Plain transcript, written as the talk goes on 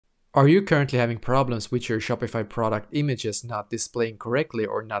Are you currently having problems with your Shopify product images not displaying correctly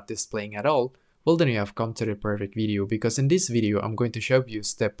or not displaying at all? Well, then you have come to the perfect video, because in this video I'm going to show you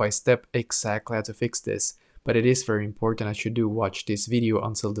step by step exactly how to fix this. But it is very important that you do watch this video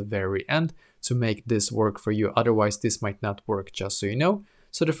until the very end to make this work for you. Otherwise this might not work, just so you know.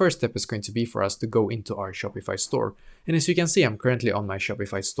 So the first step is going to be for us to go into our Shopify store. And as you can see, I'm currently on my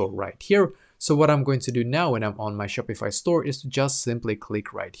Shopify store right here. So what I'm going to do now when I'm on my Shopify store is to just simply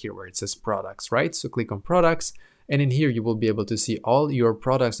click right here where it says products, right? So click on products, and in here you will be able to see all your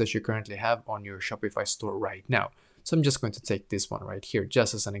products that you currently have on your Shopify store right now. So I'm just going to take this one right here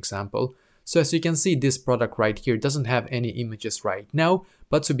just as an example. So as you can see, this product right here doesn't have any images right now,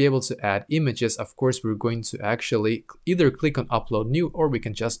 but to be able to add images, of course, we're going to actually either click on upload new, or we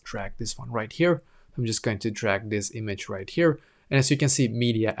can just drag this one right here. I'm just going to drag this image right here. And as you can see,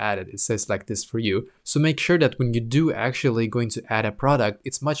 media added, it says like this for you. So make sure that when you do actually going to add a product,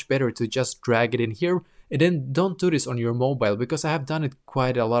 it's much better to just drag it in here. And then don't do this on your mobile, because I have done it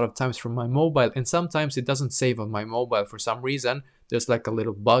quite a lot of times from my mobile, and sometimes it doesn't save on my mobile for some reason. There's like a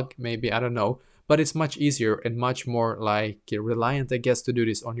little bug, maybe, I don't know. But it's much easier and much more like reliant, I guess, to do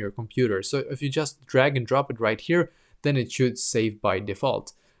this on your computer. So if you just drag and drop it right here, then it should save by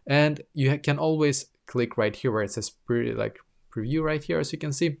default. And you can always click right here where it says preview right here, as you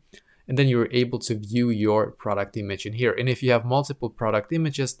can see, and then you're able to view your product image in here. And if you have multiple product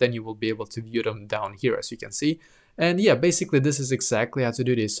images, then you will be able to view them down here, as you can see. And yeah, basically this is exactly how to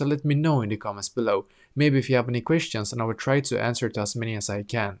do this. So let me know in the comments below, maybe if you have any questions, and I will try to answer to as many as I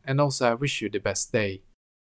can. And also I wish you the best day.